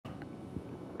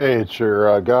Hey, it's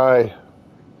your guy.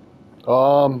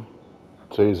 Um,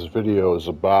 Today's video is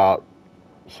about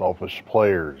selfish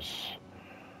players.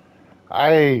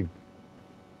 I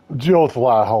deal with a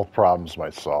lot of health problems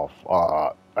myself.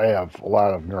 I have a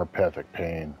lot of neuropathic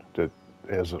pain that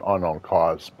has an unknown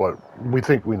cause, but we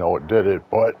think we know what did it.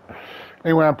 But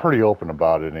anyway, I'm pretty open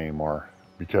about it anymore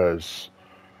because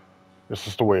it's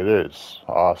just the way it is.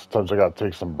 Sometimes I got to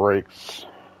take some breaks,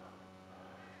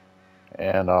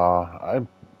 and I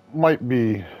might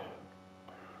be.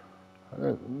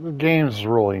 The game's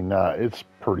really not. It's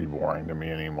pretty boring to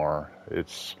me anymore.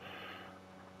 It's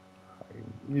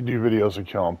you do videos of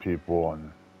killing people,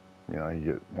 and you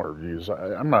get more views.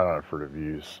 I'm not on it for the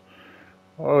views.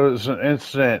 Well, it was an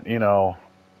incident,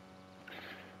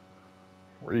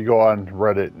 where you go on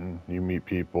Reddit and you meet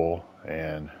people,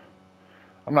 and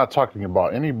I'm not talking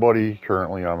about anybody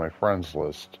currently on my friends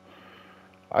list.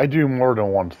 I do more than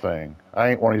one thing. I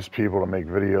ain't one of these people to make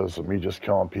videos of me just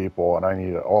killing people, and I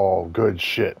need all good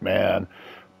shit, man.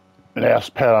 An ass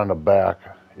pat on the back.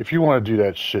 If you want to do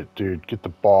that shit, dude, get the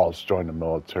balls, join the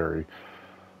military.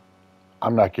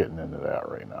 I'm not getting into that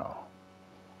right now.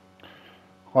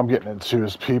 What I'm getting into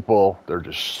is people, they're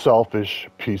just selfish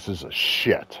pieces of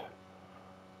shit.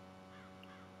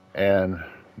 And,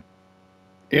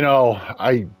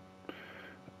 I,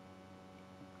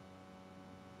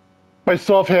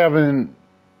 myself having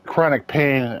chronic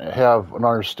pain, have an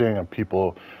understanding of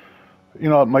people,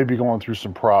 it might be going through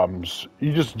some problems.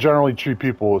 You just generally treat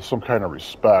people with some kind of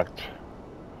respect.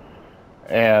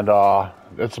 And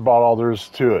that's about all there is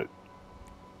to it.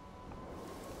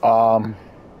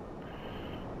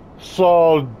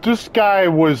 So this guy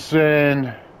was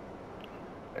in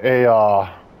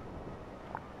a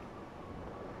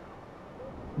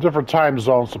different time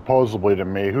zone supposedly to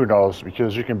me. Who knows?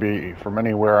 Because you can be from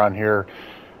anywhere on here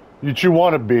that you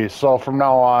want to be. So from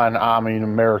now on, I'm an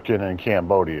American in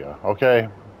Cambodia. Okay,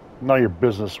 none of your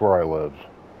business where I live.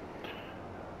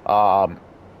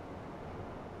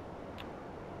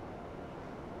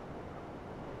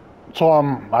 So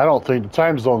I don't think the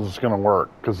time zones is going to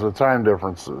work because of the time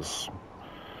differences.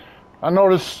 I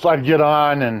noticed I'd get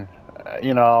on and,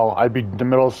 I'd be in the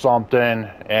middle of something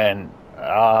and,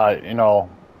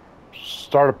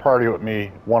 start a party with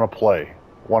me, want to play,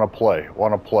 want to play,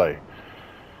 want to play.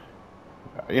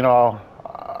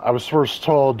 I was first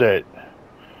told that,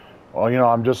 well, you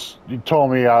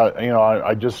told me,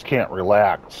 I just can't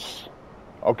relax.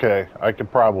 Okay, I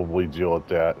could probably deal with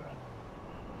that.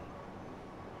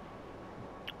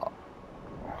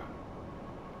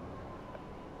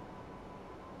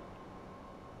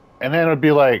 And then it'd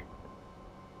be like,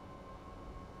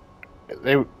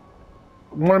 they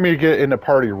wanted me to get in the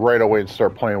party right away and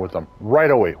start playing with them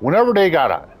right away, whenever they got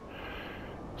on.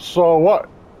 So what?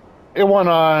 It went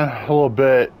on a little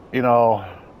bit,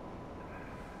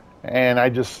 and I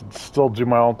just still do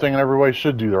my own thing, and everybody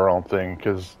should do their own thing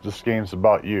because this game's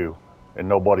about you and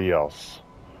nobody else.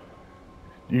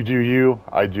 You do you,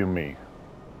 I do me.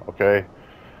 Okay?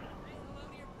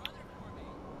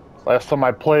 Last time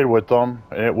I played with them,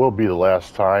 and it will be the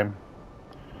last time,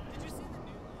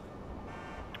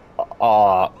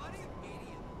 uh,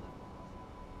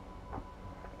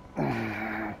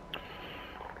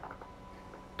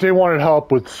 they wanted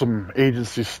help with some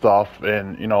agency stuff,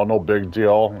 and, no big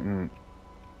deal. And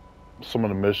some of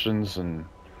the missions, and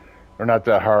they're not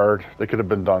that hard. They could have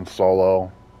been done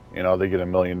solo. They get $1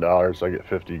 million, I get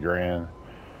 50 grand.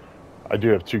 I do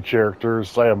have 2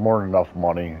 characters. I have more than enough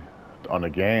money on the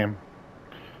game.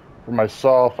 For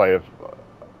myself, I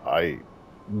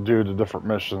do the different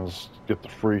missions, get the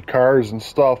free cars and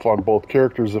stuff on both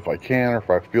characters if I can, or if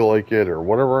I feel like it, or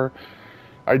whatever.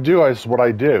 I do is what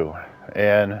I do.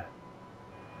 And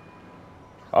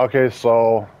okay,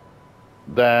 so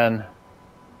then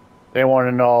they want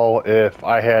to know if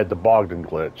I had the Bogdan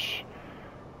glitch.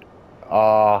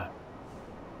 I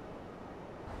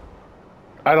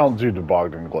don't do the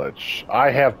Bogdan glitch.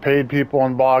 I have paid people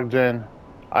in Bogdan.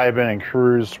 I have been in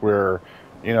crews where,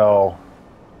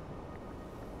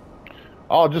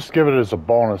 I'll just give it as a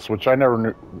bonus, which I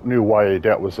never knew why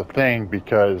that was a thing,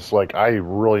 because, I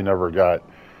really never got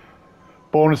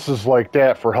bonuses like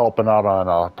that for helping out on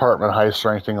apartment heists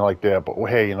or anything like that. But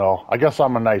hey, I guess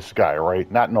I'm a nice guy,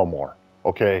 right? Not no more,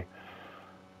 okay?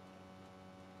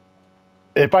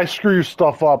 If I screw your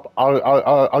stuff up,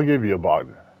 I'll give you a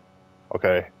bug,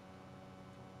 okay?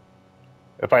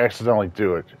 If I accidentally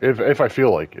do it, if I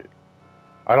feel like it,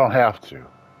 I don't have to.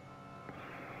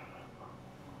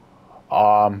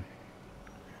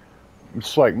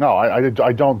 It's like, no,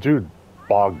 I don't do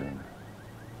Bogdan.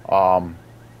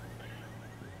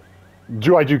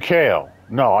 Do I do KO?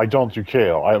 No, I don't do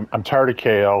KO. I'm tired of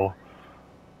KO.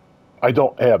 I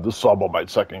don't have the sub on my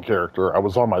second character. I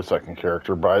was on my second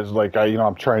character, but I was like,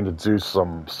 I'm trying to do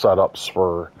some setups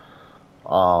for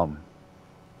um,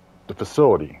 the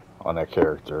facility on that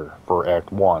character for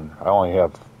Act 1. I only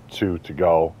have 2 to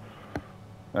go,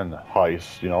 and the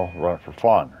heist, run it for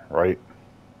fun, right?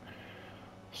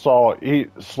 So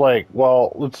he's like,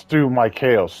 well, let's do my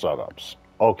KO setups.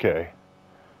 Okay.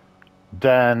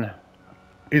 Then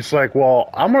he's like, well,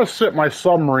 I'm going to sit my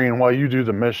submarine while you do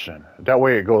the mission. That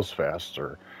way it goes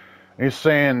faster. And he's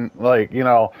saying, like,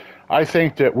 I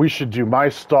think that we should do my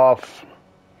stuff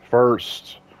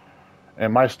first.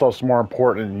 And my stuff's more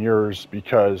important than yours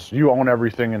because you own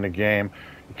everything in the game.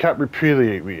 He kept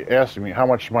repeatedly asking me, how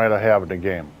much might I have in the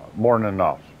game? More than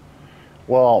enough.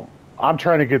 Well, I'm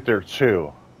trying to get there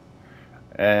too.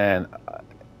 And,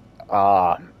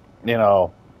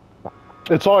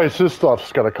 it's always his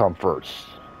stuff's got to come first.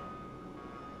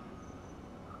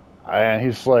 And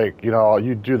he's like,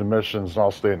 you do the missions and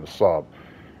I'll stay in the sub.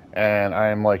 And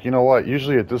I'm like, you know what?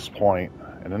 Usually at this point,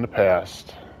 and in the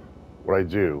past, what I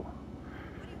do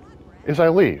is I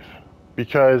leave.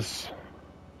 Because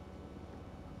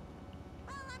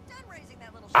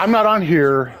I'm not on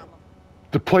here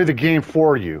to play the game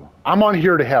for you. I'm on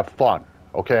here to have fun,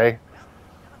 okay?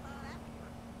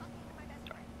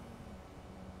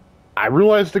 I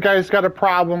realize the guy's got a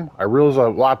problem. I realize a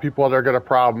lot of people out there got a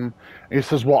problem. And he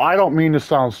says, well, I don't mean to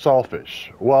sound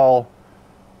selfish. Well,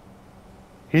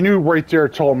 he knew right there,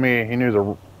 told me he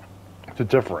knew the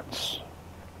difference.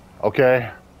 Okay?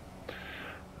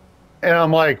 And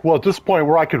I'm like, well, at this point,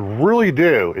 what I could really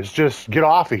do is just get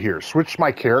off of here, switch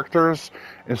my characters,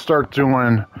 and start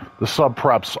doing the sub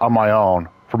preps on my own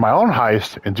for my own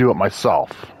heist and do it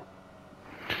myself.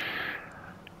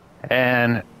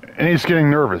 And he's getting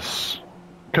nervous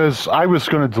because I was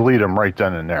going to delete him right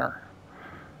then and there.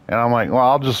 And I'm like, well,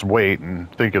 I'll just wait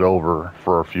and think it over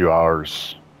for a few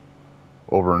hours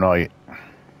overnight.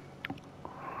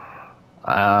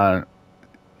 And,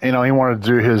 he wanted to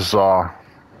do his an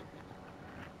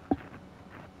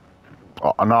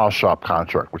auto shop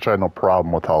contract, which I had no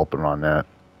problem with helping on that.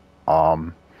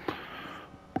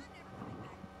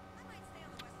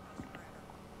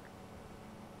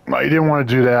 He didn't want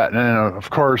to do that, and then,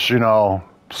 of course,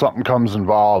 something comes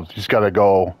involved. He's got to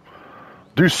go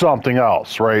do something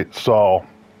else, right? So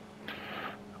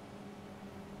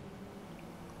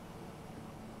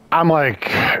I'm like,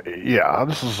 yeah,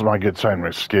 this is my good time to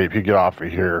escape. He get off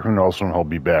of here. Who knows when he'll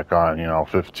be back on,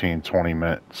 15, 20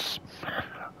 minutes.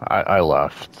 I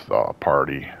left the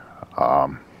party.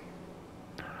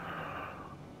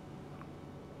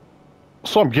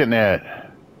 So I'm getting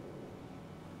at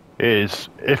is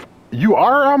if you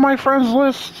are on my friends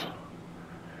list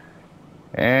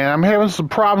and I'm having some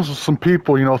problems with some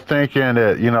people, thinking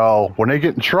that, when they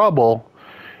get in trouble,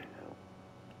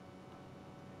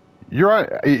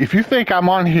 if you think I'm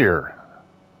on here,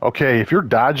 okay, if you're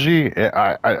dodgy,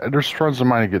 there's friends of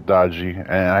mine that get dodgy and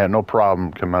I have no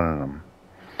problem commending them.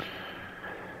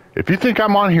 If you think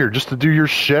I'm on here just to do your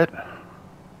shit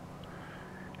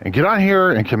and get on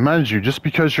here and commend you just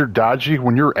because you're dodgy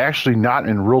when you're actually not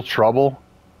in real trouble,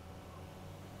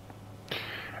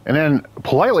 and then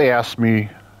politely ask me,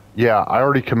 yeah, I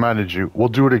already commended you. We'll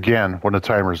do it again when the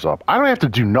timer's up. I don't have to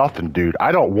do nothing, dude.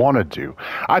 I don't want to do.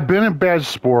 I've been in bad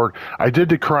sport. I did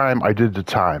the crime. I did the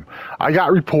time. I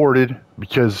got reported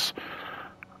because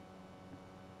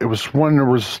it was when there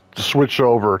was the switch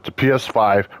over to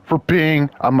PS5 for being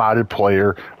a modded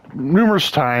player numerous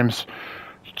times,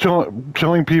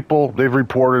 killing people. They've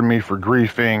reported me for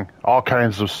griefing, all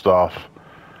kinds of stuff.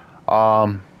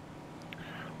 No,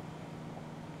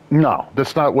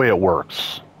 that's not the way it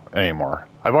works anymore.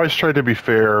 I've always tried to be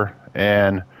fair,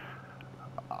 and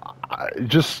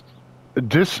this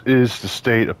is the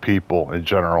state of people in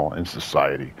general in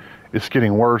society. It's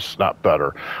getting worse, not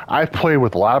better. I've played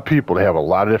with a lot of people that have a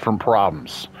lot of different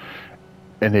problems,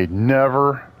 and they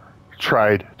never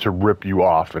tried to rip you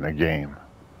off in a game.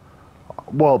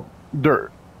 Well,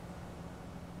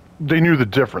 they knew the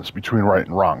difference between right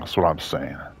and wrong. That's what I'm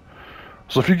saying.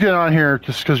 So if you get on here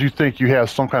just because you think you have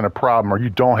some kind of problem or you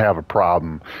don't have a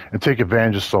problem and take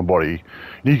advantage of somebody, you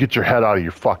need to get your head out of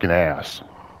your fucking ass.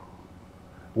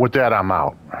 With that, I'm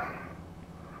out.